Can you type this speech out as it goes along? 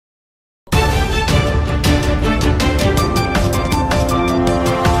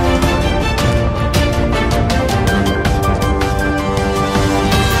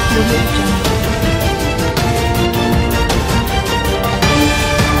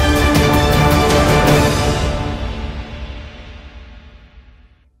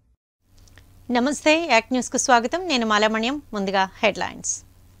నమస్తే act news కు స్వాగతం నేను మాలమణ్యం ముందుగా హెడ్లైన్స్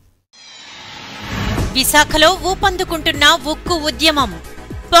విశాఖలో ఊపందుకుంటున్న ఉక్కు ఉద్యమం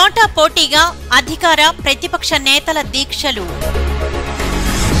పోటా పోటీగా అధికార ప్రతిపక్ష నేతల దీక్షలు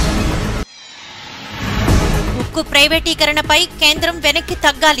ఉక్కు ప్రైవేటీకరణపై కేంద్రం వెనక్కి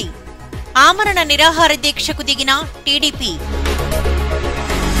తగ్గాలి ఆమరణ నిరాహార దీక్షకు దిగిన టీడీపీ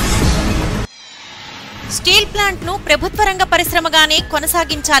స్టీల్ ప్లాంట్ ను ప్రభుత్వ రంగ పరిశ్రమగానే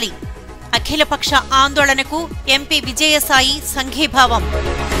కొనసాగించాలి అఖిలపక్ష ఆందోళనకు ఎంపీ విజయసాయి సంఘీభావం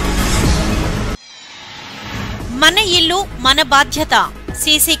మన ఇల్లు మన బాధ్యత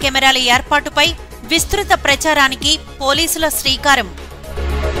సీసీ కెమెరాల ఏర్పాటుపై విస్తృత ప్రచారానికి పోలీసుల శ్రీకారం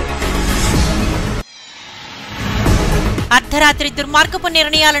అర్ధరాత్రి దుర్మార్గపు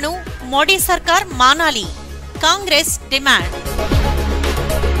నిర్ణయాలను మోడీ సర్కార్ మానాలి కాంగ్రెస్ డిమాండ్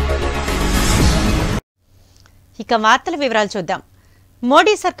ఇక వార్తల వివరాలు చూద్దాం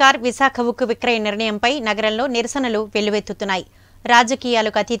మోడీ సర్కార్ విశాఖ ఉక్కు విక్రయ నిర్ణయంపై నగరంలో నిరసనలు వెల్లువెత్తుతున్నాయి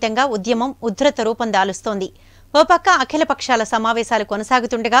రాజకీయాలకు అతీతంగా ఉద్యమం ఉధృత రూపం దాలుస్తోంది ఓ పక్క అఖిల పక్షాల సమావేశాలు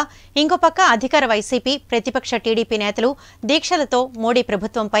కొనసాగుతుండగా ఇంకో పక్క అధికార వైసీపీ ప్రతిపక్ష టీడీపీ నేతలు దీక్షలతో మోడీ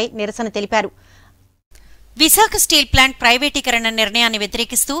ప్రభుత్వంపై నిరసన తెలిపారు విశాఖ స్టీల్ ప్లాంట్ ప్రైవేటీకరణ నిర్ణయాన్ని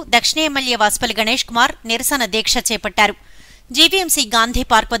వ్యతిరేకిస్తూ దక్షిణ ఎమ్మెల్యే వాసుపల్లి గణేష్ కుమార్ నిరసన దీక్ష చేపట్టారు జీవీఎంసీ గాంధీ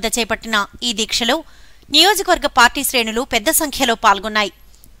పార్క్ వద్ద చేపట్టిన ఈ దీక్షలో నియోజకవర్గ పార్టీ శ్రేణులు పెద్ద సంఖ్యలో పాల్గొన్నాయి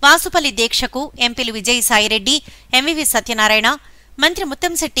వాసుపల్లి దీక్షకు ఎంపీలు విజయసాయిరెడ్డి ఎంవివి సత్యనారాయణ మంత్రి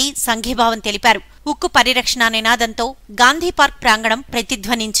ముత్తంశెట్టి సంఘీభావం తెలిపారు ఉక్కు పరిరక్షణ నినాదంతో గాంధీ పార్క్ ప్రాంగణం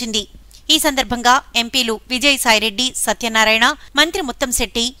ప్రతిధ్వనించింది ఈ సందర్భంగా ఎంపీలు విజయసాయిరెడ్డి సత్యనారాయణ మంత్రి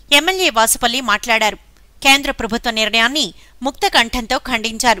ముత్తంశెట్టి ఎమ్మెల్యే వాసుపల్లి మాట్లాడారు కేంద్ర ప్రభుత్వ నిర్ణయాన్ని ముక్తకంఠంతో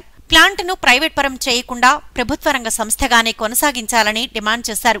ఖండించారు ప్లాంట్ను ప్రైవేట్ పరం చేయకుండా ప్రభుత్వ రంగ సంస్థగానే కొనసాగించాలని డిమాండ్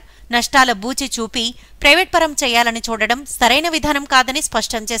చేశారు నష్టాల బూచి చూపి ప్రైవేట్ పరం చేయాలని చూడడం సరైన విధానం కాదని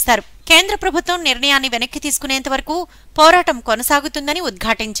స్పష్టం చేశారు కేంద్ర ప్రభుత్వం నిర్ణయాన్ని వెనక్కి తీసుకునేంత వరకు పోరాటం కొనసాగుతుందని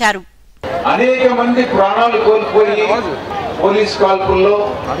ఉద్ఘాటించారు అనేక మంది ప్రాణాలు కోల్పోయి పోలీస్ కాల్పుల్లో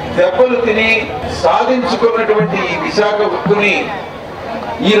దెబ్బలు తిని సాధించుకున్నటువంటి ఈ విశాఖ ఉక్కుని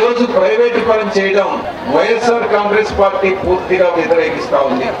ఈ రోజు ప్రైవేటు పరం చేయడం వైఎస్ఆర్ కాంగ్రెస్ పార్టీ పూర్తిగా వ్యతిరేకిస్తా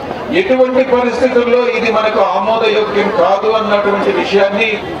ఉంది ఎటువంటి పరిస్థితుల్లో ఇది మనకు ఆమోదయోగ్యం కాదు అన్నటువంటి విషయాన్ని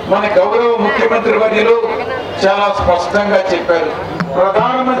మన గౌరవ ముఖ్యమంత్రి వర్యులు చాలా స్పష్టంగా చెప్పారు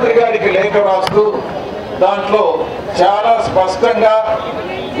ప్రధానమంత్రి గారికి లేఖ రాస్తూ దాంట్లో చాలా స్పష్టంగా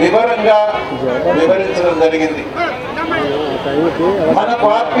వివరంగా వివరించడం జరిగింది మన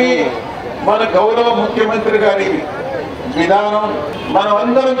పార్టీ మన గౌరవ ముఖ్యమంత్రి గారి విధానం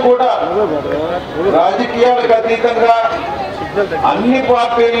మనమందరం కూడా రాజకీయాలకు అతీతంగా అన్ని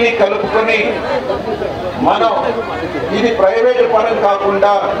పార్టీల్ని కలుపుకొని మనం ఇది ప్రైవేటు పరం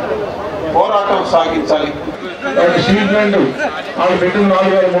కాకుండా పోరాటం సాగించాలి స్టీల్ ప్లాంట్ వాళ్ళు పెట్టిన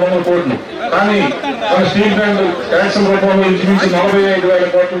 4,300 కోట్లు కానీ మన స్టీల్ ప్లాంట్ ట్యాక్స్ రూపంలో ఇంచుమించు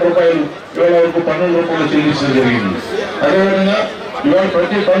 45,000 కోట్ల రూపాయలు ఇవాళ వరకు పన్నుల రూపంలో చెల్లించడం జరిగింది అదేవిధంగా ఇవాళ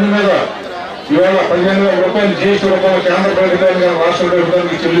ప్రతి పన్ను మీద ఇవాళ 15,000 రూపాయలు జీఎస్టీ రూపంలో కేంద్ర ప్రభుత్వానికి రాష్ట్ర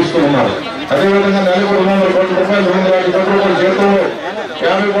ప్రభుత్వానికి చెల్లిస్తూ ఉన్నారు అదేవిధంగా నెలకు 200 కోట్ల రూపాయలు 250 కోట్ల రూపాయల జీతంలో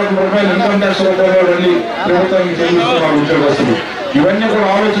 50 కోట్ల రూపాయలు ఇన్కమ్ ట్యాక్స్ రూపంలో వెళ్ళి ప్రభుత్వానికి చెల్లిస్తున్నారు ఉద్యోగస్తులు ఇవన్నీ కూడా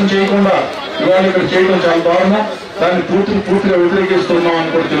ఆలోచన చేయకుండా ఇవాళ ఇక్కడ చేయడం చాలా దారుణం దాన్ని పూర్తిగా వ్యతిరేకిస్తున్నాం అని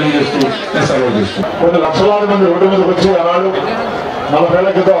కూడా తెలియజేస్తూ నేను సెలవు చేస్తున్నాను కొన్ని లక్షలాది మంది రోడ్డు మీదకి వచ్చి అన్నాడు 40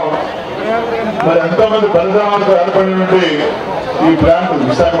 ఏళ్ల క్రితం మరి ఎంతో మంది బలిదానాలకు ఏర్పడినటువంటి ఈ ప్లాంట్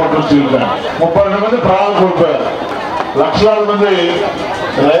విశాఖపట్నం స్టీల్ ప్లాంట్ 32 మంది ప్రాణాలు కోల్పోయారు లక్షలాది మంది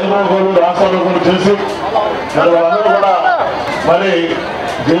రైలు కొనుగోలు రాష్ట్రాల కొనుగోలు చేసి మరి వాళ్ళందరూ కూడా మరి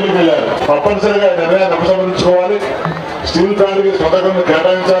జైలుకి వెళ్ళారు తప్పనిసరిగా నిర్ణయాన్ని ఉపసంహరించుకోవాలి స్టీల్ ప్లాంట్ కి స్వతంత్రంగా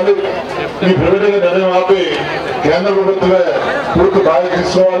కేటాయించాలి ఈ ప్రైవేట్ నిర్ణయం ఆపి కేంద్ర ప్రభుత్వమే పూర్తి బాధ్యత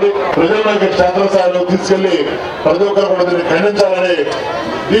తీసుకోవాలి ప్రజల్లోకి క్షేత్రస్థాయిలో తీసుకెళ్లి ప్రతి ఒక్కరు కూడా దీన్ని ఖండించాలని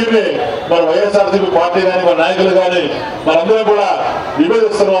దీన్ని మన వైఎస్ఆర్సీపీ పార్టీ కానీ మన నాయకులు కానీ మనందరం కూడా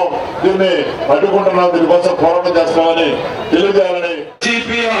విభేదిస్తున్నాం దీన్ని అడ్డుకుంటున్నాం దీనికోసం పోరాటం చేస్తున్నామని తెలియజేయాలని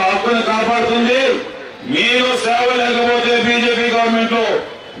హక్కును కాపాడుతుంది మీరు సేవ లేకపోతే బీజేపీ గవర్నమెంట్ లో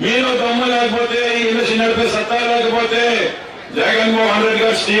మీరు దమ్ము లేకపోతే ఈ ఇండస్ట్రీ నడిపే సత్తా లేకపోతే జగన్మోహన్ రెడ్డి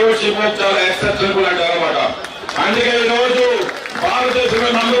గారు స్టీవర్షిప్ చాలా ఎక్సెప్షనబుల్ అంటారన్నమాట అందుకే ఈ రోజు భారతదేశంలో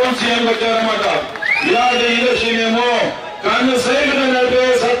నంబర్ 1 సీఎం వచ్చారన్నమాట ఇలాంటి ఇండస్ట్రీనేమో కన్ను సైకిల్ నడిపే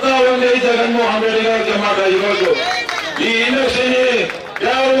సత్తా ఉంది జగన్మోహన్ రెడ్డి గారికి అన్నమాట ఈ రోజు ఈ ఇండస్ట్రీని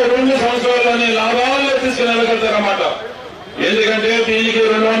కేవలం 2 సంవత్సరాల్లోనే లాభాల్లో తీసుకుని వెళ్ళగలుగుతారన్నమాట ఎందుకంటే దీనికి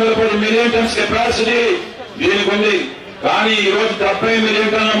 210 మిలియన్ టన్స్ కెపాసిటీ దీనికి ఉంది కానీ ఈ రోజు 70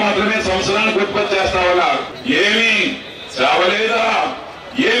 మిలియన్ టన్నులు మాత్రమే సంవత్సరానికి ఉత్పత్తి చేస్తా ఉన్నారు ఏమి చావలేదా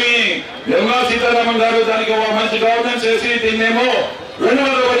ఏమి నిర్మలా సీతారామన్ గారు దానికి మంచి గవర్నెన్స్ చేసి దీన్నేమో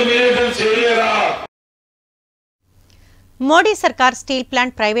 210 మిలియన్ టన్స్ ఏరియా మోడీ సర్కార్ స్టీల్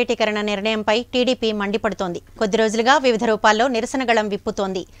ప్లాంట్ ప్రైవేటీకరణ నిర్ణయంపై టీడీపీ మండిపడుతోంది. కొద్ది రోజులుగా వివిధ రూపాల్లో నిరసన గళం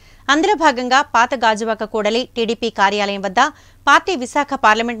విప్పుతోంది. అందులో భాగంగా పాత గాజువాక కూడలి టీడీపీ కార్యాలయం వద్ద పార్టీ విశాఖ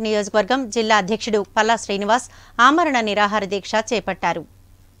పార్లమెంట్ నియోజకవర్గం జిల్లా అధ్యక్షుడు పల్లా శ్రీనివాస్ ఆమరణ నిరాహార దీక్ష చేపట్టారు.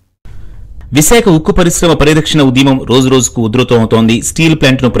 విశాఖ ఉక్కు పరిశ్రమ పరిరక్షణ ఉద్యమం రోజురోజుకు ఉధృతమవుతోంది. స్టీల్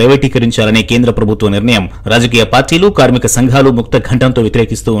ప్లాంట్ ను ప్రైవేటీకరించాలనే కేంద్ర ప్రభుత్వ నిర్ణయం రాజకీయ పార్టీలు, కార్మిక సంఘాలు ముక్త ఘంటంతో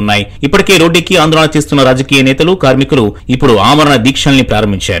వ్యతిరేకిస్తూ ఉన్నాయి. ఇప్పటికే రోడ్డెక్కి ఆందోళన చేస్తున్న రాజకీయ నేతలు, కార్మికులు ఇప్పుడు ఆమరణ దీక్షల్ని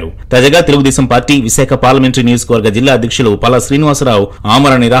ప్రారంభించారు. తాజాగా తెలుగుదేశం పార్టీ విశాఖ పార్లమెంటరీ నియోజకవర్గ జిల్లా అధ్యక్షులు పల్లా శ్రీనివాసరావు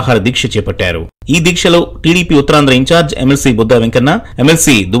ఆమరణ నిరాహార దీక్ష చేపట్టారు. ఈ దీక్షలో TDP Uttarandhra incharge MLC Buddha Venkanna,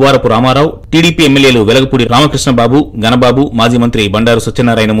 MLC Duvvarapu Ramarao, TDP ఎమ్మెల్యేలు వెలగపూడి రామకృష్ణబాబు, గణబాబు, మాజీ మంత్రి బండారు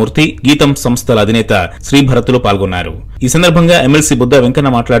సత్యనారాయణమూర్తి, గీతం సంస్థల అధినేత శ్రీభరత్లు పాల్గొన్నారు. ఈ సందర్భంగా ఎమ్మెల్సీ బుద్దా వెంకన్న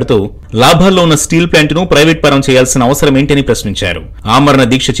మాట్లాడుతూ లాభాల్లో ఉన్న స్టీల్ ప్లాంట్ ను ప్రైవేట్ పరం చేయాల్సిన అవసరం ఏంటని ప్రశ్నించారు. ఆమరణ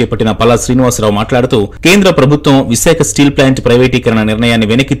దీక్ష చేపట్టిన పల్లా శ్రీనివాసరావు మాట్లాడుతూ కేంద్ర ప్రభుత్వం విశాఖ స్టీల్ ప్లాంట్ ప్రైవేటీకరణ నిర్ణయాన్ని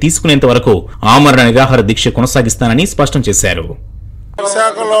వెనక్కి తీసుకునేంత వరకు ఆమరణ నిరాహార దీక్ష కొనసాగిస్తానని స్పష్టం చేశారు.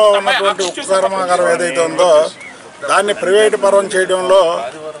 విశాఖలో ఉన్నటువంటి ఉక్కు కర్మాగారం ఏదైతే ఉందో దాన్ని ప్రైవేటు పరం చేయడంలో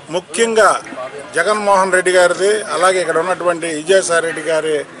ముఖ్యంగా జగన్మోహన్ రెడ్డి గారిది, అలాగే ఇక్కడ ఉన్నటువంటి విజయసాయి రెడ్డి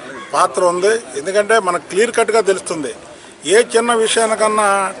గారి పాత్ర ఉంది. ఎందుకంటే మనకు క్లియర్ కట్గా తెలుస్తుంది, ఏ చిన్న విషయానికన్నా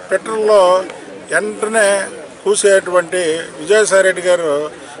ట్విట్టర్లో వెంటనే కూసేటువంటి విజయసాయి రెడ్డి గారు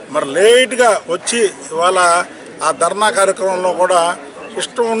మరి లేట్గా వచ్చి ఇవాళ ఆ ధర్నా కార్యక్రమంలో కూడా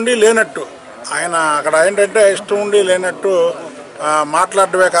ఇష్టం ఉండి లేనట్టు, ఆయన అక్కడ ఏంటంటే ఇష్టం ఉండి లేనట్టు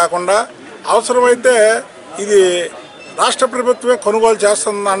మాట్లాడటమే కాకుండా అవసరమైతే ఇది రాష్ట్ర ప్రభుత్వమే కొనుగోలు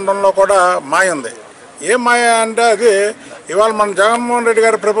చేస్తుంది అనడంలో కూడా మాయ ఉంది. ఏం మాయ అంటే అది ఇవాళ మన జగన్మోహన్ రెడ్డి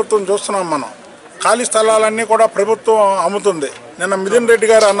గారి ప్రభుత్వం చూస్తున్నాం. మనం ఖాళీ స్థలాలన్నీ కూడా ప్రభుత్వం అమ్ముతుంది. నిన్న మిథున్ రెడ్డి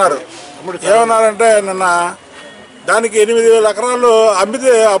గారు అన్నారు, ఏమన్నారంటే నిన్న దానికి 8,000 ఎకరాలు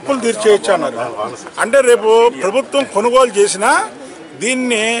అమ్మితే అప్పులు తీర్చేయచ్చు అన్నారు. అంటే రేపు ప్రభుత్వం కొనుగోలు చేసినా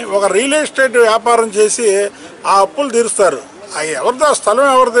దీన్ని ఒక రియల్ ఎస్టేట్ వ్యాపారం చేసి ఆ అప్పులు తీరుస్తారు. అవి ఎవరిది? ఆ స్థలం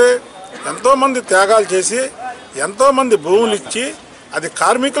ఎవరిది? ఎంతోమంది త్యాగాలు చేసి ఎంతోమంది భూములు ఇచ్చి అది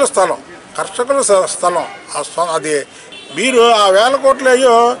కార్మికుల స్థలం, కర్షకుల స్థలం. అది మీరు ఆ 1,000 కోట్లు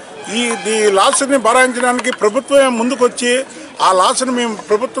అయ్యో ఈ లాస్ని భరాయించడానికి ప్రభుత్వమే ముందుకొచ్చి ఆ లాస్ని మేము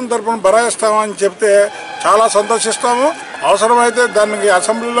ప్రభుత్వం తరఫున భరాయిస్తామని చెప్తే చాలా సంతోషిస్తాము. అవసరమైతే దానికి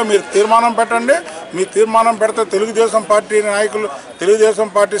అసెంబ్లీలో మీరు తీర్మానం పెట్టండి. మీ తీర్మానం పెడితే తెలుగుదేశం పార్టీ నాయకులు, తెలుగుదేశం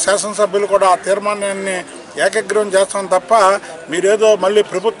పార్టీ శాసనసభ్యులు కూడా ఆ తీర్మానాన్ని ఏకగ్రీవం చేస్తాం తప్ప మీరేదో మళ్ళీ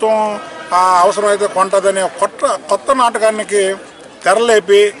ప్రభుత్వం అవసరమైతే కొంటదనే కొత్త నాటకానికి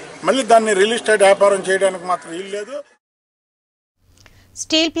తెరలేపి మళ్ళీ దాన్ని రియల్ ఎస్టేట్ వ్యాపారం చేయడానికి మాత్రం వీలు లేదు.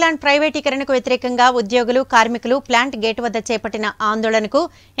 స్టీల్ ప్లాంట్ ప్రైవేటీకరణకు వ్యతిరేకంగా ఉద్యోగులు, కార్మికులు ప్లాంట్ గేటు వద్ద చేపట్టిన ఆందోళనకు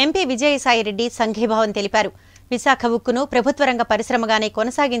ఎంపీ విజయసాయి రెడ్డి సంఘీభావం తెలిపారు. విశాఖ ఉక్కును ప్రభుత్వ రంగ పరిశ్రమగానే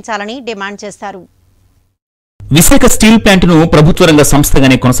కొనసాగించాలని డిమాండ్ చేశారు. విశాఖ స్టీల్ ప్లాంట్ ను ప్రభుత్వ రంగ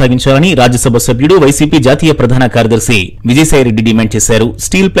సంస్థగానే కొనసాగించాలని రాజ్యసభ సభ్యుడు, వైసీపీ జాతీయ ప్రధాన కార్యదర్శి విజయసాయిరెడ్డి డిమాండ్ చేశారు.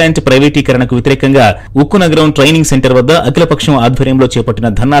 స్టీల్ ప్లాంట్ ప్రైవేటీకరణకు వ్యతిరేకంగా ఉక్కు నగరం ట్రైనింగ్ సెంటర్ వద్ద అఖిలపక్షం ఆధ్వర్యంలో చేపట్టిన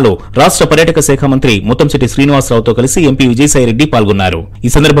ధర్నాలో రాష్ట్ర పర్యాటక శాఖ మంత్రి ముత్తంశెట్టి శ్రీనివాసరావుతో కలిసి ఎంపీ విజయసాయిరెడ్డి పాల్గొన్నారు. ఈ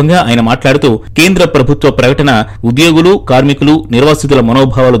సందర్భంగా ఆయన మాట్లాడుతూ కేంద్ర ప్రభుత్వ ప్రకటన ఉద్యోగులు, కార్మికులు, నిర్వాసితుల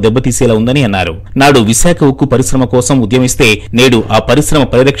మనోభావాలు దెబ్బతీసేలా ఉందని అన్నారు. నాడు విశాఖ ఉక్కు పరిశ్రమ కోసం ఉద్యమిస్తే నేడు ఆ పరిశ్రమ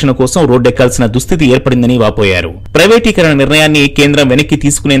పరిరక్షణ కోసం రోడ్డెక్కాల్సిన దుస్థితి ఏర్పడిందని వాపోయారు. ప్రైవేటీకరణ నిర్ణయాన్ని కేంద్రం వెనక్కి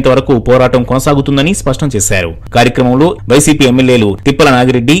తీసుకునేంత వరకు పోరాటం కొనసాగుతుందని స్పష్టం చేశారు. కార్యక్రమంలో వైసీపీ ఎమ్మెల్యేలు తిప్పల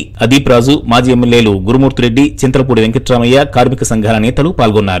నాగిరెడ్డి, అదీప్ రాజు, మాజీ ఎమ్మెల్యేలు గురుమూర్తిరెడ్డి, చింతలపూడి వెంకట్రామయ్య, కార్మిక సంఘాల నేతలు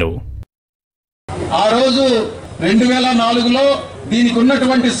పాల్గొన్నారు. ఆ రోజు 2004లో దీనికి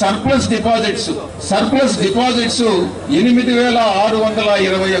ఉన్నటువంటి సర్ప్లస్ డిపాజిట్స్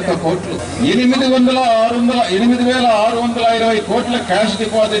 8,621 కోట్లు, 8,620 కోట్ల క్యాష్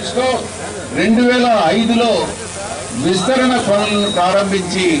డిపాజిట్స్ తో 2005లో విస్తరణ పనులను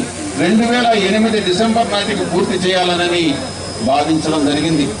ప్రారంభించి 2008 డిసెంబర్ నాటికి పూర్తి చేయాలనని భావించడం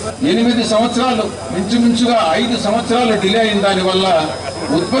జరిగింది. 8 సంవత్సరాలు, మించుమించుగా 5 సంవత్సరాలు డిలే అయిన దానివల్ల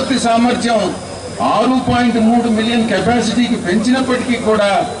ఉత్పత్తి సామర్థ్యం 6.3 మిలియన్ కెపాసిటీకి పెంచినప్పటికీ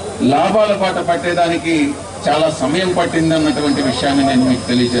కూడా లాభాల బాట పట్టేదానికి చాలా సమయం పట్టిందన్నటువంటి విషయాన్ని నేను మీకు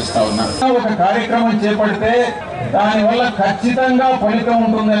తెలియజేస్తా ఉన్నా. ఒక కార్యక్రమం చేపడితే దానివల్ల ఖచ్చితంగా ఫలితం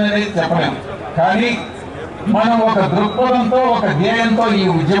ఉంటుందనేది చెప్పలేము. కానీ మనం ఒక దృక్పథంతో, ఒక ధ్యేయంతో ఈ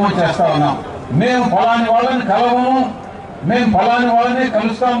ఉద్యమం చేస్తా ఉన్నాం. మేము ఫలాని వాళ్ళని కలవము, మేము ఫలాని వాళ్ళనే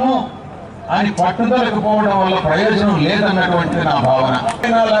కలుస్తాము అని పట్టుదలకు పోవడం వల్ల ప్రయోజనం లేదన్నటువంటి నా భావన.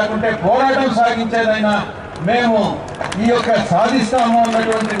 లేకుంటే పోరాటం సాగించేదైనా మేము ఈ యొక్క సాధిస్తాము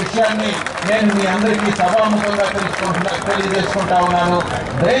అన్నటువంటి విషయాన్ని నేను మీ అందరికీ సభాముఖంగా తెలియజేసుకుంటా ఉన్నాను.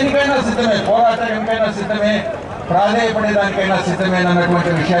 దేనికైనా సిద్ధమే, పోరాటానికైనా సిద్ధమే, ప్రాధేయపడేదానికైనా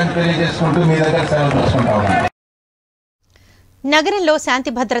సిద్ధమేనన్నటువంటి విషయాన్ని తెలియజేసుకుంటూ మీ దగ్గర సెలవు తీసుకుంటా ఉన్నాను. నగరంలో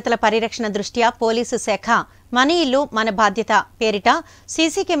శాంతి భద్రతల పరిరక్షణ దృష్ట్యా పోలీసు శాఖ మన ఇల్లు మన బాధ్యత పేరిట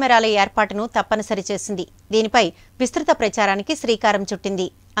సీసీ కెమెరాల ఏర్పాటును తప్పనిసరి చేసింది. దీనిపై విస్తృత ప్రచారానికి శ్రీకారం చుట్టింది.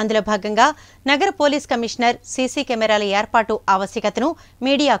 అందులో భాగంగా నగర పోలీస్ కమిషనర్ సీసీ కెమెరాల ఏర్పాటు ఆవశ్యకతను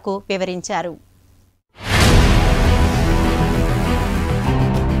మీడియాకు వివరించారు.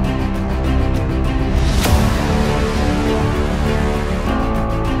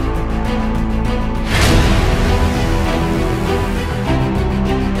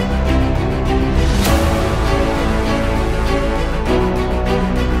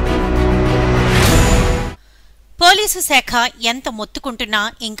 పోలీసు శాఖ ఎంత మొత్తుకుంటున్నా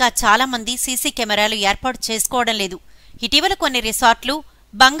ఇంకా చాలా మంది సీసీ కెమెరాలు ఏర్పాటు చేసుకోవడం లేదు. ఇటీవల కొన్ని రిసార్ట్లు,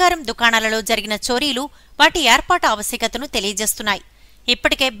 బంగారం దుకాణాలలో జరిగిన చోరీలు వాటి ఏర్పాటు ఆవశ్యకతను తెలియజేస్తున్నాయి.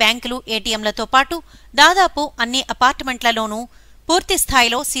 ఇప్పటికే బ్యాంకులు, ఏటీఎంలతో పాటు దాదాపు అన్ని అపార్ట్మెంట్లలోనూ పూర్తి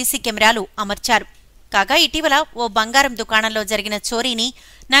స్థాయిలో సీసీ కెమెరాలు అమర్చారు. కాగా ఇటీవల ఓ బంగారం దుకాణంలో జరిగిన చోరీని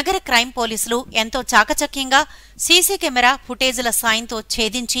నగర క్రైమ్ పోలీసులు ఎంతో చాకచక్యంగా సీసీ కెమెరా ఫుటేజీల సాయంతో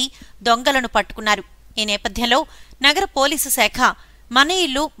ఛేదించి దొంగలను పట్టుకున్నారు. ఈ నేపథ్యంలో నగర పోలీసు శాఖ మన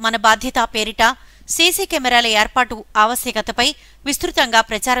ఇల్లు మన బాధ్యత పేరిట సీసీ కెమెరాల ఏర్పాటు ఆవశ్యకతపై విస్తృతంగా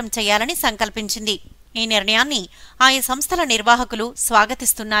ప్రచారం చేయాలని సంకల్పించింది. ఈ నిర్ణయాన్ని ఆయా సంస్థల నిర్వాహకులు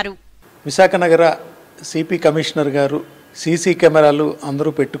స్వాగతిస్తున్నారు. విశాఖ నగర సిపి కమిషనర్ గారు సీసీ కెమెరాలు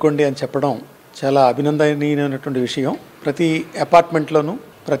అందరూ పెట్టుకోండి అని చెప్పడం చాలా అభినందనీయమైనటువంటి విషయం. ప్రతి అపార్ట్మెంట్లోనూ,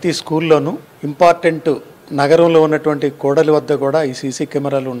 ప్రతి స్కూల్లోనూ, ఇంపార్టెంట్ నగరంలో ఉన్నటువంటి కోడలి వద్ద కూడా ఈ సీసీ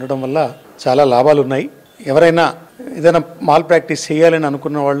కెమెరాలు ఉండడం వల్ల చాలా లాభాలు ఉన్నాయి. ఎవరైనా ఏదైనా మాల్ ప్రాక్టీస్ చేయాలని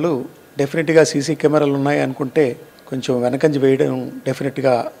అనుకున్న వాళ్ళు డెఫినెట్గా సీసీ కెమెరాలు ఉన్నాయి అనుకుంటే కొంచెం వెనకంజి వేయడం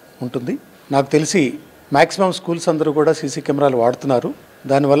డెఫినెట్గా ఉంటుంది. నాకు తెలిసి మ్యాక్సిమం స్కూల్స్ అందరూ కూడా సీసీ కెమెరాలు వాడుతున్నారు.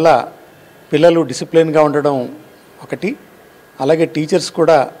 దానివల్ల పిల్లలు డిసిప్లిన్గా ఉండడం ఒకటి, అలాగే టీచర్స్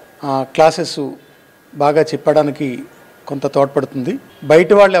కూడా క్లాసెస్ బాగా చెప్పడానికి కొంత తోడ్పడుతుంది.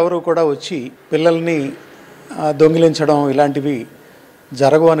 బయట వాళ్ళు ఎవరు కూడా వచ్చి పిల్లల్ని దొంగిలించడం ఇలాంటివి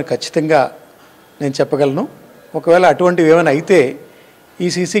జరగవు అని ఖచ్చితంగా నేను చెప్పగలను. ఒకవేళ అటువంటివి ఏమైనా అయితే ఈ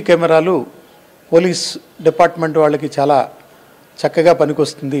సీసీ కెమెరాలు పోలీస్ డిపార్ట్మెంట్ వాళ్ళకి చాలా చక్కగా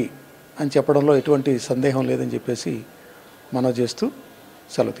పనికొస్తుంది అని చెప్పడంలో ఎటువంటి సందేహం లేదని చెప్పేసి మనం చేస్తూ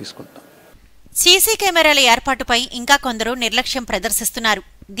సెలవు తీసుకుంటాం. సీసీ కెమెరాల ఏర్పాటుపై ఇంకా కొందరు నిర్లక్ష్యం ప్రదర్శిస్తున్నారు.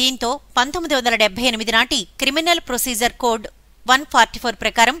 దీంతో 1978 నాటి క్రిమినల్ ప్రొసీజర్ కోడ్ 144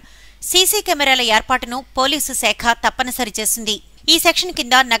 ప్రకారం సీసీ కెమెరాల ఏర్పాటును పోలీసు శాఖ తప్పనిసరి చేసింది. ఈ సెక్షన్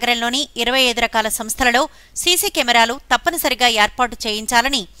కింద నగరంలోని 25 రకాల సంస్థలలో సీసీ కెమెరాలు తప్పనిసరిగా ఏర్పాటు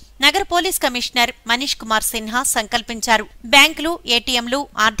చేయించాలని నగర పోలీస్ కమిషనర్ మనీష్ కుమార్ సిన్హా సంకల్పించారు. బ్యాంకులు, ఏటీఎంలు,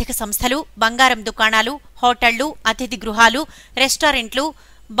 ఆర్థిక సంస్థలు, బంగారం దుకాణాలు, హోటళ్లు, అతిథి గృహాలు, రెస్టారెంట్లు,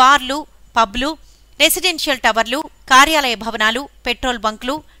 బార్లు, పబ్లు, రెసిడెన్షియల్ టవర్లు, కార్యాలయ భవనాలు, పెట్రోల్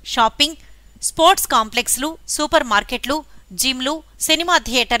బంకులు, షాపింగ్, స్పోర్ట్స్ కాంప్లెక్స్లు, సూపర్ మార్కెట్లు, జిమ్లు, సినిమా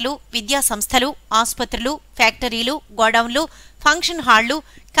థియేటర్లు, విద్యా సంస్థలు, ఆసుపత్రులు, ఫ్యాక్టరీలు, గోడౌన్లు, ఫంక్షన్ హాళ్లు,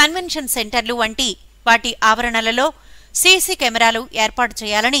 కన్వెన్షన్ సెంటర్లు వంటి వాటి ఆవరణలలో సీసీ కెమెరాలు ఏర్పాటు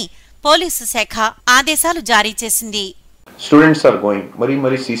చేయాలని పోలీసు శాఖ ఆదేశాలు జారీ చేసింది. స్టూడెంట్స్ ఆర్ గోయింగ్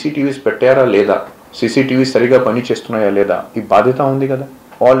మరి సీసీటీవీస్ పెట్టారా లేదా, సీసీటీవీ సరిగా పని చేస్తున్నాయా లేదా, ఈ బాధ్యత ఉంది కదా.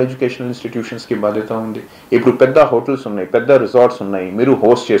 ఆల్ ఎడ్యుకేషనల్ ఇన్స్టిట్యూషన్స్కి బాధ్యత ఉంది. ఇప్పుడు పెద్ద హోటల్స్ ఉన్నాయి, పెద్ద రిసార్ట్స్ ఉన్నాయి, మీరు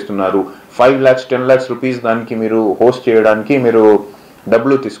హోస్ట్ చేస్తున్నారు. 5 lakhs 10 lakhs రూపీస్ దానికి మీరు హోస్ట్ చేయడానికి మీరు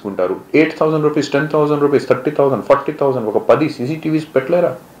డబ్బులు తీసుకుంటారు. 8,000 రూపీస్, 10,000 రూపీస్, 30,000, 40,000 ఒక 10 సీసీటీవీస్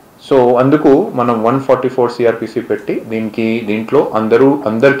పెట్టలేరా? సో అందుకు మనం 144 సిఆర్పిసి పెట్టి దీంట్లో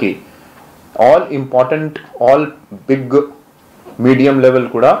అందరికీ all important, all big, medium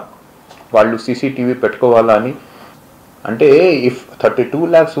level కూడా వాళ్ళు సీసీటీవీ పెట్టుకోవాలని. అంటే ఇఫ్ 32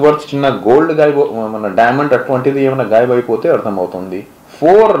 lakhs వర్త్ చిన్న గోల్డ్ మన డైమండ్ అటువంటిది ఏమైనా గాయబైపోతే అర్థమవుతుంది.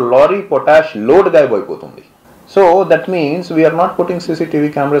 4 lorry potash load గాయబైపోతుంది. So that means we are not putting CCTV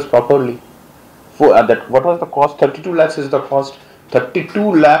cameras properly. What was the cost? 32 lakhs is the cost. 32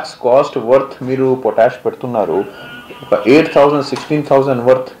 lakhs cost worth మీరు పొటాష్ పెడుతున్నారు. 8,000 16,000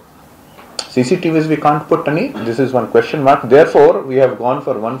 worth CCTVs we can't put any. This is one question mark. Therefore we have gone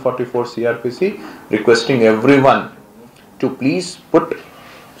for 144 CRPC, requesting everyone to please put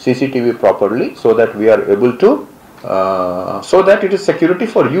CCTV properly so that we are able to so that it is security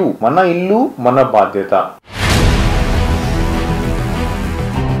for you. Mana illu mana badyata.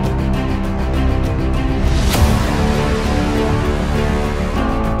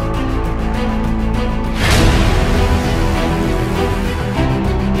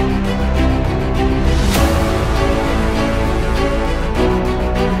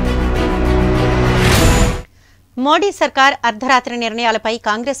 Modi సర్కార్ అర్ధరాత్రి నిర్ణయాలపై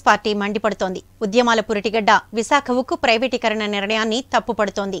Congress party మండిపడుతోంది. ఉద్యమాల పురిటిగడ్డ విశాఖ ఉక్కు ప్రైవేటీకరణ నిర్ణయాన్ని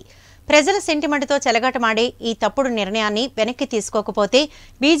తప్పుపడుతోంది. ప్రజల సెంటిమెంట్తో చెలగాటమాడే ఈ తప్పుడు నిర్ణయాన్ని వెనక్కి తీసుకోకపోతే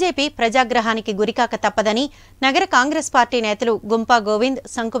బీజేపీ ప్రజాగ్రహానికి గురికాక తప్పదని నగర కాంగ్రెస్ పార్టీ నేతలు గుంపా గోవింద్,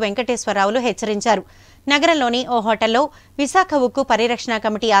 సంకు వెంకటేశ్వరరావులు హెచ్చరించారు. నగరంలోని ఓ హోటల్లో విశాఖ ఉక్కు పరిరక్షణ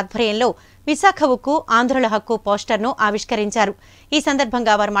కమిటీ ఆధ్వర్యంలో విశాఖ ఉక్కు ఆంధ్రుల హక్కు పోస్టర్ను ఆవిష్కరించారు. ఈ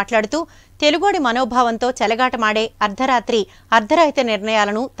సందర్భంగా వారు మాట్లాడుతూ తెలుగోడి మనోభావంతో చెలగాటమాడే అర్ధరహిత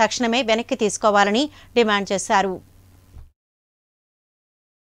నిర్ణయాలను తక్షణమే వెనక్కి తీసుకోవాలని డిమాండ్ చేశారు.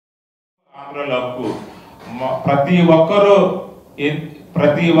 ప్రతి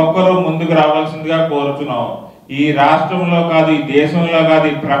ఒక్కరూ ముందుకు రావాల్సిందిగా కోరుతున్నాం. ఈ రాష్ట్రంలో కాదు, ఈ దేశంలో కాదు,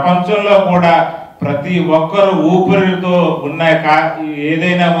 ఈ ప్రపంచంలో కూడా ప్రతి ఒక్కరు ఊపిరితో ఉన్న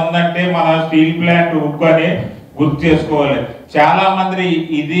ఏదైనా ఉందంటే మన స్టీల్ ప్లాంట్ ఉక్కు అని గుర్తు చేసుకోవాలి. చాలా మంది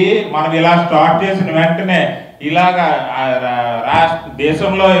ఇది మనం ఇలా స్టార్ట్ చేసిన వెంటనే ఇలాగా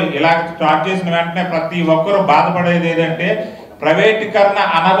దేశంలో ఇలా స్టార్ట్ చేసిన వెంటనే ప్రతి ఒక్కరు బాధపడేది ఏదంటే ప్రైవేటీకరణ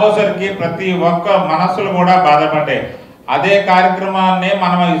అనబోసరికి ప్రతి ఒక్క మనస్సులు కూడా బాధపడ్డాయి. అదే కార్యక్రమాన్ని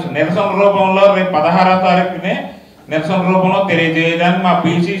మనం నిరసన రూపంలో రేపు 16వ తారీఖుని నిరసన రూపంలో తెలియజేయడానికి మా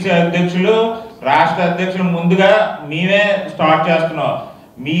పిసిసి అధ్యక్షులు, రాష్ట్ర అధ్యక్షులు ముందుగా మేమే స్టార్ట్ చేస్తున్నాం.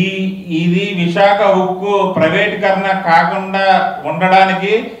 ఇది విశాఖ ఉక్కు ప్రైవేటీకరణ కాకుండా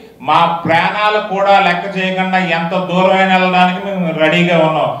ఉండడానికి మా ప్రాణాలు కూడా లెక్క చేయకుండా ఎంత దూరమైన వెళ్ళడానికి మేము రెడీగా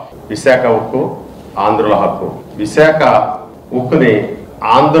ఉన్నాం. విశాఖ ఉక్కు ఆంధ్రుల హక్కు. విశాఖ ఉక్కుని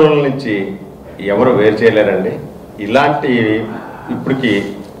ఆంధ్రుల నుంచి ఎవరు వేరు చేయలేరండి. ఇలాంటి ఇప్పటికి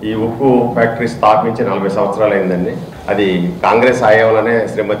ఈ ఉక్కు ఫ్యాక్టరీ స్థాపించి 40 సంవత్సరాలు అయిందండి. అది కాంగ్రెస్ హయాంలోనే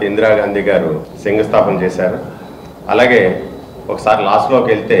శ్రీమతి ఇందిరాగాంధీ గారు శంకుస్థాపన చేశారు. అలాగే ఒకసారి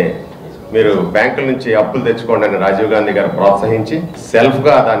లాస్ట్లోకి వెళ్తే మీరు బ్యాంకుల నుంచి అప్పులు తెచ్చుకోండి అని రాజీవ్ గాంధీ గారు ప్రోత్సహించి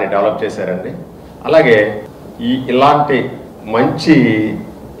సెల్ఫ్గా దాన్ని డెవలప్ చేశారండి. అలాగే ఇలాంటి మంచి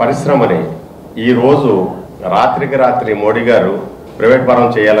పరిశ్రమని ఈరోజు రాత్రికి రాత్రి మోడీ గారు ప్రైవేట్ పరం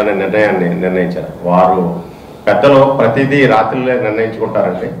చేయాలనే నిర్ణయాన్ని నిర్ణయించారు. వారు పెద్దలు ప్రతిదీ రాత్రిలో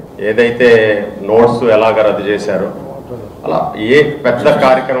నిర్ణయించుకుంటారండి. ఏదైతే నోట్స్ ఎలాగ రద్దు చేశారో అలా ఏ పెద్ద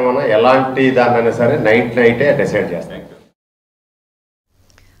కార్యక్రమం ఎలాంటి దాన్నైనా సరే నైటే డిసైడ్ చేస్తారు.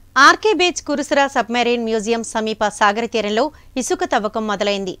 ఆర్కే బీచ్ కురుసురా సబ్మెరీన్ మ్యూజియం సమీప సాగర తీరంలో ఇసుక తవ్వకం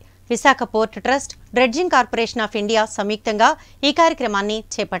మొదలైంది. Visakha port trust, dredging corporation of India సంయుక్తంగా ఈ కార్యక్రమాన్ని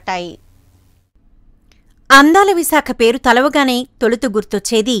చేపట్టాయి. అందాల విశాఖ పేరు తలవగానే తొలుత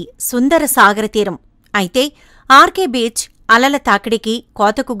గుర్తొచ్చేది సుందర సాగర తీరం. అయితే ఆర్కే బీచ్ అలల తాకిడికి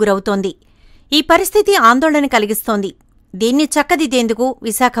కోతకు గురవుతోంది. ఈ పరిస్థితి ఆందోళన కలిగిస్తోంది. దీన్ని చక్కదిద్దేందుకు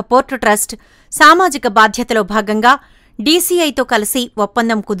విశాఖ పోర్టు ట్రస్ట్ సామాజిక బాధ్యతలో భాగంగా డీసీఐతో కలిసి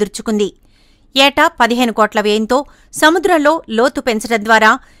ఒప్పందం కుదుర్చుకుంది. ఏటా 15 కోట్ల వ్యయంతో సముద్రంలో లోతు పెంచడం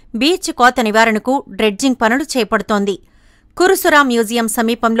ద్వారా బీచ్ కోత నివారణకు డ్రెడ్జింగ్ పనులు చేపడుతోంది. కురుసురా మ్యూజియం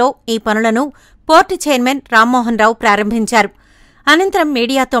సమీపంలో ఈ పనులను పోర్టు చైర్మన్ రామ్మోహన్ రావు ప్రారంభించారు. అనంతరం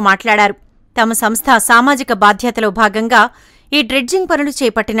మీడియాతో మాట్లాడారు. తమ సంస్థ సామాజిక బాధ్యతలో భాగంగా ఈ డ్రెడ్జింగ్ పనులు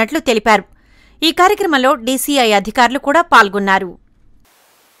చేపట్టినట్లు తెలిపారు. ఈ కార్యక్రమంలో డీసీఐ అధికారులు కూడా పాల్గొన్నారు.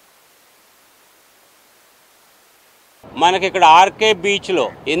 మనకి ఇక్కడ ఆర్కే బీచ్లో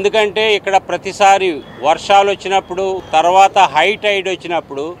ఎందుకంటే ఇక్కడ ప్రతిసారి వర్షాలు వచ్చినప్పుడు తర్వాత హై టైడ్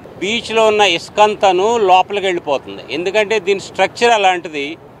వచ్చినప్పుడు బీచ్లో ఉన్న ఇసుకంతను లోపలికి వెళ్ళిపోతుంది. ఎందుకంటే దీని స్ట్రక్చర్ అలాంటిది,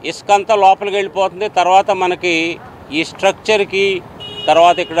 ఇసుకంతా లోపలికి వెళ్ళిపోతుంది. తర్వాత మనకి ఈ స్ట్రక్చర్కి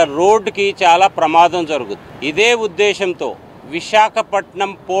తర్వాత ఇక్కడ రోడ్డుకి చాలా ప్రమాదం జరుగుతుంది. ఇదే ఉద్దేశంతో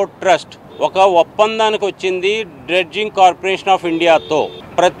విశాఖపట్నం పోర్ట్ ట్రస్ట్ ఒక ఒప్పందానికి వచ్చింది డ్రెడ్జింగ్ కార్పొరేషన్ ఆఫ్ ఇండియాతో.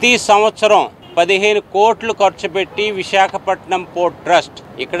 ప్రతి సంవత్సరం 15 కోట్లు ఖర్చు పెట్టి విశాఖపట్నం పోర్ట్ ట్రస్ట్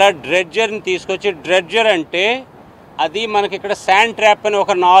ఇక్కడ డ్రెడ్జర్ని తీసుకొచ్చి, డ్రెడ్జర్ అంటే అది మనకి ఇక్కడ శాండ్ ట్రాప్ అని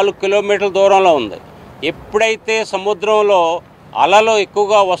ఒక 4 కిలోమీటర్ల దూరంలో ఉంది. ఎప్పుడైతే సముద్రంలో అలలు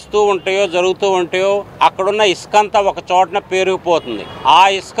ఎక్కువగా వస్తూ ఉంటాయో జరుగుతూ ఉంటాయో అక్కడున్న ఇసుకంతా ఒక చోటన పేరుకుపోతుంది. ఆ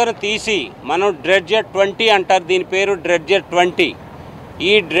ఇసుకను తీసి మనం డ్రెడ్జర్ 20 అంటారు, దీని పేరు డ్రెడ్జర్ 20.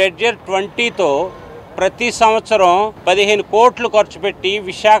 ఈ డ్రెడ్జర్ 20తో ప్రతి సంవత్సరం 15 కోట్లు ఖర్చు పెట్టి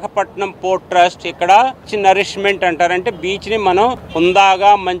విశాఖపట్నం పోర్ట్ ట్రస్ట్ ఇక్కడ నరిష్మెంట్ అంటారంటే బీచ్ని మనం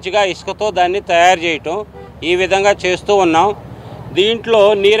హుందాగా మంచిగా ఇసుకతో దాన్ని తయారు చేయటం, ఈ విధంగా చేస్తూ ఉన్నాం. దీంట్లో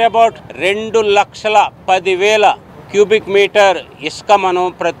నియర్ అబౌట్ 2,10,000 క్యూబిక్ మీటర్ ఇసుక మనం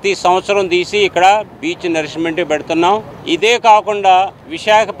ప్రతి సంవత్సరం తీసి ఇక్కడ బీచ్ నరిష్మెంట్ పెడుతున్నాం. ఇదే కాకుండా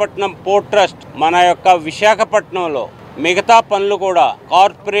విశాఖపట్నం పోర్ట్ ట్రస్ట్ మన యొక్క విశాఖపట్నంలో మిగతా పనులు కూడా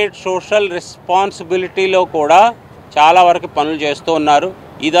కార్పొరేట్ సోషల్ రెస్పాన్సిబిలిటీలో కూడా చాలా వరకు పనులు చేస్తూ ఉన్నారు.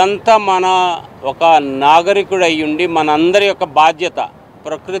 ఇదంతా మన ఒక నాగరికుడు అయ్యుండి మనందరి యొక్క బాధ్యత.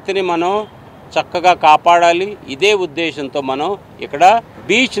 ప్రకృతిని మనం చక్కగా కాపాడాలి. ఇదే ఉద్దేశంతో మనం ఇక్కడ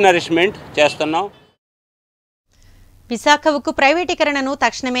బీచ్ నరిష్మెంట్ చేస్తున్నాం. విశాఖ ఉక్కు ప్రైవేటీకరణను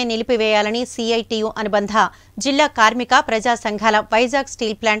తక్షణమే నిలిపివేయాలని సిఐటియు అనుబంధ జిల్లా కార్మిక ప్రజా సంఘాల వైజాగ్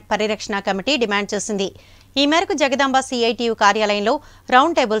స్టీల్ ప్లాంట్ పరిరక్షణ కమిటీ డిమాండ్ చేసింది. ఈ మేరకు జగదాంబ సిఐటియు కార్యాలయంలో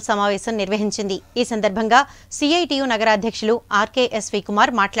రౌండ్ టేబుల్ సమావేశం నిర్వహించింది. ఈ సందర్భంగా సిఐటియు నగరాధ్యక్షులు ఆర్కేఎస్వి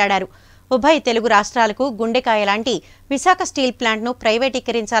కుమార్ మాట్లాడారు. ఉభయ తెలుగు రాష్ట్రాలకు గుండెకాయ లాంటి విశాఖ స్టీల్ ప్లాంట్ను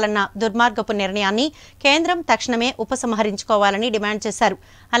ప్రైవేటీకరించాలన్న దుర్మార్గపు నిర్ణయాన్ని కేంద్రం తక్షణమే ఉపసంహరించుకోవాలని డిమాండ్ చేశారు.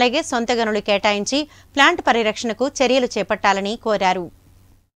 అలాగే సొంత గనులు కేటాయించి ప్లాంట్ పరిరక్షణకు చర్యలు చేపట్టాలని కోరారు.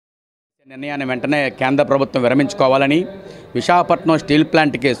 నిర్ణయాన్ని వెంటనే కేంద్ర ప్రభుత్వం విరమించుకోవాలని, విశాఖపట్నం స్టీల్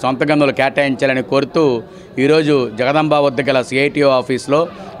ప్లాంట్కి సొంత గనులు కేటాయించాలని కోరుతూ ఈరోజు జగదాంబ వద్ద గల సిఐటియు ఆఫీస్లో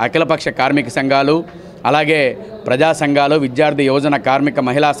అఖిలపక్ష కార్మిక సంఘాలు, అలాగే ప్రజా సంఘాలు, విద్యార్థి యువజన కార్మిక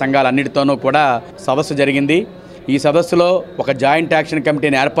మహిళా సంఘాలన్నిటితోనూ కూడా సదస్సు జరిగింది. ఈ సదస్సులో ఒక జాయింట్ యాక్షన్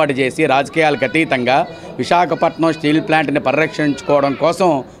కమిటీని ఏర్పాటు చేసి రాజకీయాలకు అతీతంగా విశాఖపట్నం స్టీల్ ప్లాంట్ని పరిరక్షించుకోవడం కోసం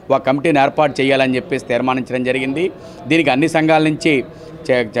ఒక కమిటీని ఏర్పాటు చేయాలని చెప్పేసి తీర్మానించడం జరిగింది. దీనికి అన్ని సంఘాల నుంచి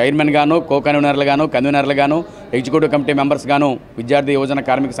చైర్మన్ గాను, కో కన్వీనర్లు గాను, కన్వీనర్లు గాను, ఎగ్జిక్యూటివ్ కమిటీ మెంబర్స్ గాను, విద్యార్థి యువజన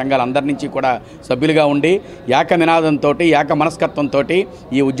కార్మిక సంఘాలు అందరి నుంచి కూడా సభ్యులుగా ఉండి ఏక నినాదంతో, ఏక మనస్కత్వంతో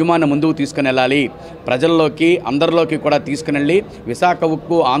ఈ ఉద్యమాన్ని ముందుకు తీసుకుని వెళ్ళాలి. ప్రజల్లోకి అందరిలోకి కూడా తీసుకుని వెళ్ళి విశాఖ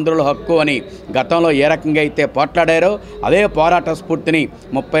ఉక్కు ఆంధ్రుల హక్కు అని గతంలో ఏ రకంగా అయితే పోట్లాడారో అదే పోరాట స్ఫూర్తిని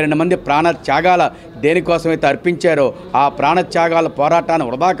 32 మంది ప్రాణ త్యాగాల దేనికోసమైతే అర్పించారో ఆ ప్రాణత్యాగాల పోరాటాన్ని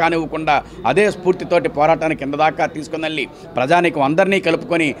వృధా కానివ్వకుండా అదే స్ఫూర్తితోటి పోరాటాన్ని కింద దాకా తీసుకుని వెళ్ళి ప్రజానీకం అందరినీ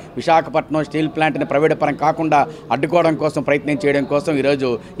కలుపుకొని విశాఖపట్నం స్టీల్ ప్లాంట్ని ప్రైవేట్ పరం కాకుండా అడ్డుకోవడం కోసం ప్రయత్నం చేయడం కోసం ఈరోజు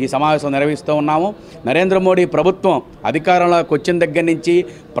ఈ సమావేశం నిర్వహిస్తూ ఉన్నాము. నరేంద్ర మోడీ ప్రభుత్వం అధికారంలోకి వచ్చిన దగ్గర నుంచి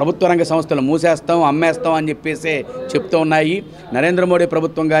ప్రభుత్వ రంగ సంస్థలు మూసేస్తాం, అమ్మేస్తాం అని చెప్పేసి చెప్తూ ఉన్నాయి. నరేంద్ర మోడీ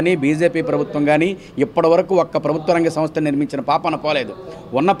ప్రభుత్వం కానీ, బీజేపీ ప్రభుత్వం కానీ ఇప్పటి వరకు ఒక్క ప్రభుత్వ రంగ సంస్థ నిర్మించిన పాపన పోలేదు.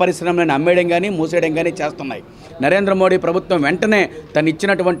 ఉన్న పరిశ్రమలను అమ్మేయడం కానీ, మూసేయడం కానీ చేస్తున్నాయి. నరేంద్ర మోడీ ప్రభుత్వం వెంటనే తను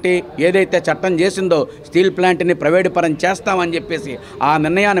ఇచ్చినటువంటి ఏదైతే చట్టం చేసిందో స్టీల్ ప్లాంట్ని ప్రైవేట్ పరం చేస్తామని చెప్పేసి ఆ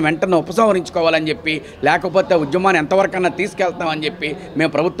నిర్ణయాన్ని వెంటనే ఉపసంహరించుకోవాలని చెప్పి, లేకపోతే ఉద్యమాన్ని ఎంతవరకన్నా తీసుకెళ్తామని చెప్పి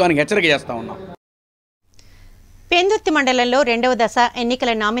మేము ప్రభుత్వానికి హెచ్చరిక చేస్తూ ఉన్నాం. పెందుర్తి మండలంలో 2వ దశ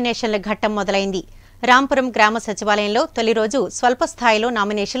ఎన్నికల నామినేషన్ల ఘట్టం మొదలైంది. రాంపురం గ్రామ సచివాలయంలో తొలి రోజు స్వల్ప స్థాయిలో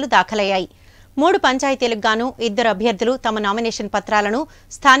నామినేషన్లు దాఖలయ్యాయి. 3 పంచాయతీలకు గాను 2 అభ్యర్థులు తమ నామినేషన్ పత్రాలను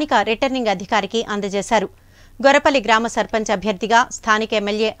స్థానిక రిటర్నింగ్ అధికారికి అందజేశారు. గొరపల్లి గ్రామ సర్పంచ్ అభ్యర్థిగా స్థానిక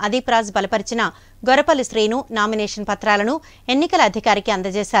ఎమ్మెల్యే అదీప్ రాజ్ బలపరిచిన గొరపల్లి శ్రీను నామినేషన్ పత్రాలను ఎన్నికల అధికారికి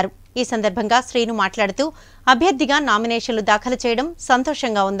అందజేశారు. ఈ సందర్భంగా శ్రీను మాట్లాడుతూ అభ్యర్థిగా నామినేషన్లు దాఖలు చేయడం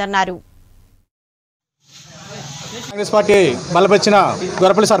సంతోషంగా ఉందన్నారు. కాంగ్రెస్ పార్టీ బలపరిచిన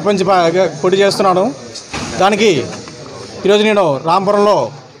గొరపల్లి సర్పంచ్ పోటీ చేస్తున్నాను. దానికి ఈరోజు నేను రాంపురంలో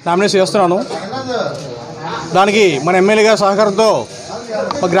నామినేషన్ చేస్తున్నాను. దానికి మన ఎమ్మెల్యే గారి సహకారంతో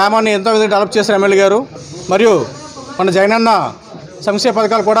మా గ్రామాన్ని ఎంతో విధంగా డెవలప్ చేశారు ఎమ్మెల్యే గారు. మరియు మన జగనన్న సంక్షేమ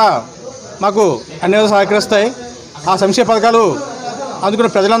పథకాలు కూడా మాకు అన్ని విధాలు సహకరిస్తాయి. ఆ సంక్షేమ పథకాలు అందుకున్న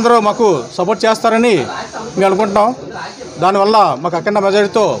ప్రజలందరూ మాకు సపోర్ట్ చేస్తారని మేము అనుకుంటున్నాం. దానివల్ల మాకు అఖండ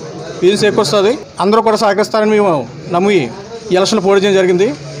మెజారిటీతో విజయం చేకూరుస్తుంది. అందరూ కూడా సహకరిస్తారని మేము నమ్మి ఈ ఎలక్షన్లో పోటీ చేయడం జరిగింది.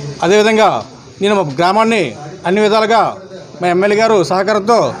 అదేవిధంగా నేను మా గ్రామాన్ని అన్ని విధాలుగా మా ఎమ్మెల్యే గారు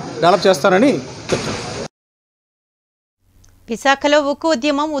సహకారంతో డెవలప్ చేస్తారని చెప్తాను. విశాఖలో ఉక్కు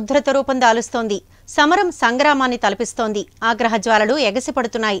ఉద్యమం ఉద్ధృత రూపం దాలుస్తోంది. సమరం సంగ్రామాన్ని తలపిస్తోంది. ఆగ్రహ జ్వాలలు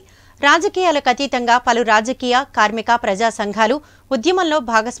ఎగసిపడుతున్నాయి. రాజకీయాలకు అతీతంగా పలు రాజకీయ, కార్మిక, ప్రజా సంఘాలు ఉద్యమంలో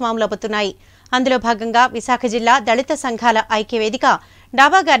భాగస్వాములవుతున్నాయి. అందులో భాగంగా విశాఖ జిల్లా దళిత సంఘాల ఐక్యవేదిక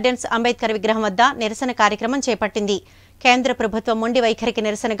డాబా గార్డెన్స్ అంబేద్కర్ విగ్రహం వద్ద నిరసన కార్యక్రమం చేపట్టింది. కేంద్ర ప్రభుత్వం మొండి వైఖరికి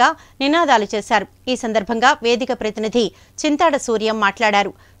నిరసనగా నినాదాలు చేశారు. ఈ సందర్భంగా వేదిక ప్రతినిధి చింతాడ సూర్యం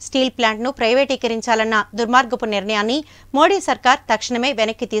మాట్లాడారు. స్టీల్ ప్లాంట్ను ప్రైవేటీకరించాలన్న దుర్మార్గపు నిర్ణయాన్ని మోడీ సర్కార్ తక్షణమే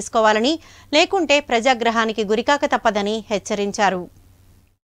వెనక్కి తీసుకోవాలని, లేకుంటే ప్రజాగ్రహానికి గురికాక తప్పదని హెచ్చరించారు.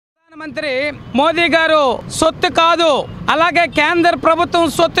 ప్రధానమంత్రి మోదీ గారు సొత్తు కాదు, అలాగే కేంద్ర ప్రభుత్వం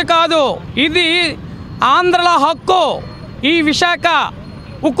సొత్తు కాదు, ఇది ఆంధ్రుల హక్కు. ఈ విశాఖ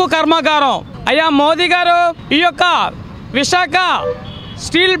ఉక్కు కర్మాగారం అయ్యా మోదీ గారు ఈ యొక్క విశాఖ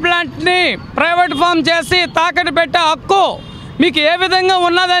స్టీల్ ప్లాంట్ని ప్రైవేట్ ఫామ్ చేసి తాకట్టు పెట్టే హక్కు మీకు ఏ విధంగా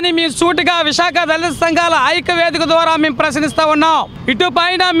ఉన్నదని మీ సూటిగా విశాఖ దళిత సంఘాల ఐక్య వేదిక ద్వారా మేము ప్రశ్నిస్తూ ఉన్నాం. ఇటు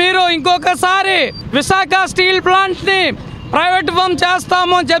పైన మీరు ఇంకొకసారి విశాఖ స్టీల్ ప్లాంట్ని ప్రైవేట్ ఫామ్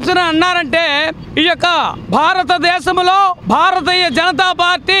చేస్తాము అని చెప్పి అన్నారంటే ఈ యొక్క భారతదేశంలో భారతీయ జనతా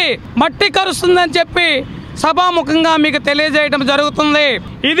పార్టీ మట్టి కరుస్తుందని చెప్పి సభాముఖంగా మీకు తెలియజేయడం జరుగుతుంది.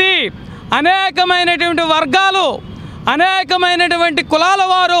 ఇది అనేకమైనటువంటి వర్గాలు, అనేకమైనటువంటి కులాల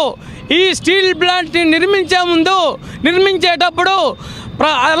వారు ఈ స్టీల్ ప్లాంట్ని నిర్మించేటప్పుడు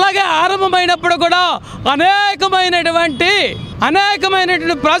అలాగే ఆరంభమైనప్పుడు కూడా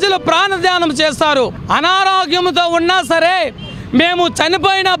అనేకమైనటువంటి ప్రజలు ప్రాణత్యాగం చేస్తారు. అనారోగ్యంతో ఉన్నా సరే మేము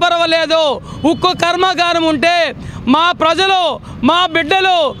చనిపోయినా పర్వాలేదు, ఉక్కు కర్మాగారం ఉంటే మా ప్రజలు, మా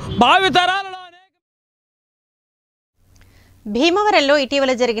బిడ్డలు భావితరాలలో. భీమవరంలో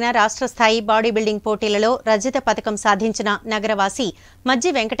ఇటీవల జరిగిన రాష్ట్ర స్థాయి బాడీ బిల్డింగ్ పోటీలలో రజత పథకం సాధించిన నగరవాసి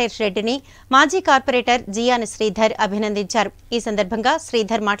మజ్జి వెంకటేష్ రెడ్డిని మాజీ కార్పొరేటర్ జియాని శ్రీధర్ అభినందించారు. ఈ సందర్భంగా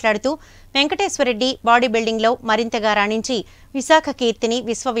శ్రీధర్ మాట్లాడుతూ వెంకటేశ్వరరెడ్డి బాడీ బిల్డింగ్లో మరింతగా రాణించి విశాఖ కీర్తిని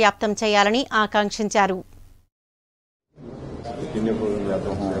విశ్వవ్యాప్తం చేయాలని ఆకాంక్షించారు.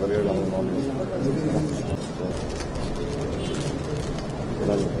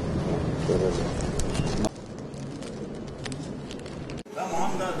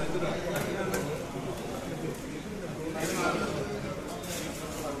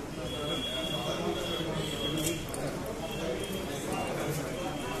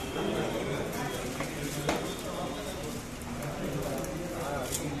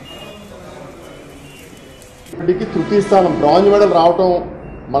 తృతీయ స్థానం బ్రాంజ్ మెడల్ రావటం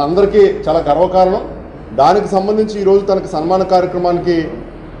మనందరికీ చాలా గర్వకారణం. దానికి సంబంధించి ఈరోజు తనకి సన్మాన కార్యక్రమానికి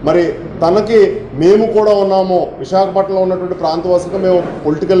మరి తనకి మేము కూడా ఉన్నాము. విశాఖపట్నంలో ఉన్నటువంటి ప్రాంతవాసులుగా మేము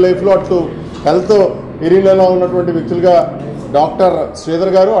పొలిటికల్ లైఫ్లో అటు హెల్త్ ఏరియాలో ఉన్నటువంటి వ్యక్తులుగా డాక్టర్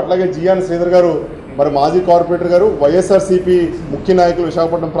శ్రీధర్ గారు, అట్లాగే జియాన్ శ్రీధర్ గారు, మరి మాజీ కార్పొరేటర్ గారు, వైఎస్ఆర్సీపీ ముఖ్య నాయకులు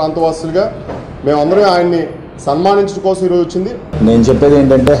విశాఖపట్నం ప్రాంతవాసులుగా మేమందరం ఆయన్ని సన్మానించడం కోసం ఈరోజు వచ్చింది. నేను చెప్పేది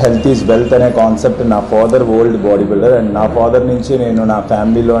ఏంటంటే హెల్త్ ఈజ్ వెల్త్ అనే కాన్సెప్ట్ నా father old body builder and నా ఫాదర్ నుంచి నేను నా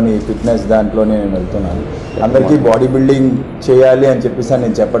ఫ్యామిలీలోని ఫిట్నెస్ దాంట్లోనే నేను వెళ్తున్నాను. అందరికీ బాడీ బిల్డింగ్ చేయాలి అని చెప్పేసి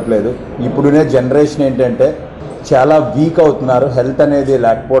నేను చెప్పట్లేదు. ఇప్పుడునే జనరేషన్ ఏంటంటే చాలా వీక్ అవుతున్నారు హెల్త్ అనేది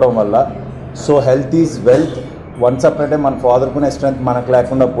లేకపోవడం వల్ల. So health is wealth. Once అప్పుడంటే మన ఫాదర్కునే స్ట్రెంత్ మనకు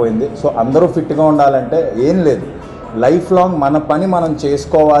లేకుండా పోయింది. సో అందరూ ఫిట్గా ఉండాలంటే ఏం లేదు, లైఫ్ లాంగ్ మన పని మనం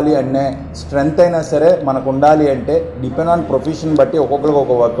చేసుకోవాలి అనే స్ట్రెంగ్త్ అయినా సరే మనకు ఉండాలి అంటే డిపెండ్ ఆన్ ప్రొఫెషన్ బట్టి ఒక్కొక్కరికి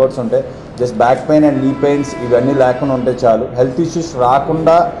ఒక వర్కౌట్స్ ఉంటాయి. జస్ట్ బ్యాక్ పెయిన్ అండ్ నీ పెయిన్స్ ఇవన్నీ లేకుండా ఉంటే చాలు. హెల్త్ ఇష్యూస్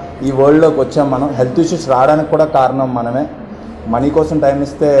రాకుండా ఈ వరల్డ్లోకి వచ్చాం మనం. హెల్త్ ఇష్యూస్ రావడానికి కూడా కారణం మనమే. మనీ కోసం టైం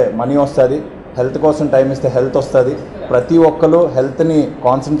ఇస్తే మనీ వస్తుంది, హెల్త్ కోసం టైం ఇస్తే హెల్త్ వస్తుంది. ప్రతి ఒక్కరు హెల్త్ని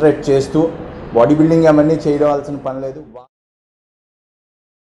కాన్సన్ట్రేట్ చేస్తూ బాడీ బిల్డింగ్ అవన్నీ చేయవలసిన పని లేదు.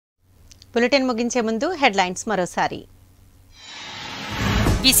 బులెటిన్ ముగించే ముందు హెడ్లైన్స్ మరోసారి.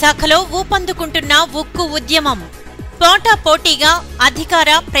 విశాఖలో ఊపందుకుంటున్న ఉక్కు ఉద్యమం. పోటా పోటీగా అధికార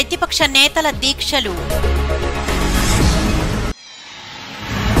ప్రతిపక్ష నేతల దీక్షలు.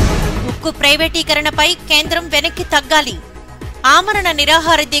 ఉక్కు ప్రైవేటీకరణపై కేంద్రం వెనక్కి తగ్గాలి. ఆమరణ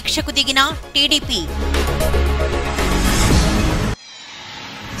నిరాహార దీక్షకు దిగిన టీడీపీ.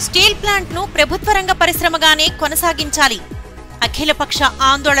 స్టీల్ ప్లాంట్ను ప్రభుత్వ రంగ పరిశ్రమగానే కొనసాగించాలి. అఖిలపక్ష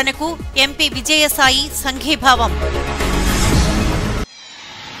ఆందోళనకు ఎంపీ విజయసాయి సంఘీభావం.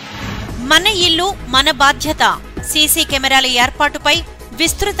 మన ఇల్లు మన బాధ్యత. సీసీ కెమెరాల ఏర్పాటుపై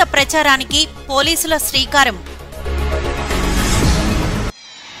విస్తృత ప్రచారానికి పోలీసుల శ్రీకారం.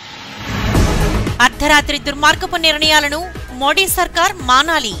 అర్ధరాత్రి దుర్మార్గపు నిర్ణయాలను మోడీ సర్కార్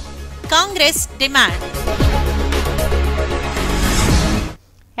మానాలి. కాంగ్రెస్ డిమాండ్.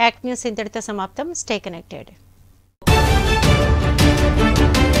 యాక్ట్ న్యూస్ ఇంతటితో సమాప్తం. Stay connected.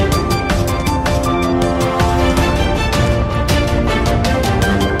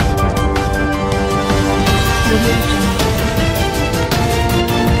 Thank you.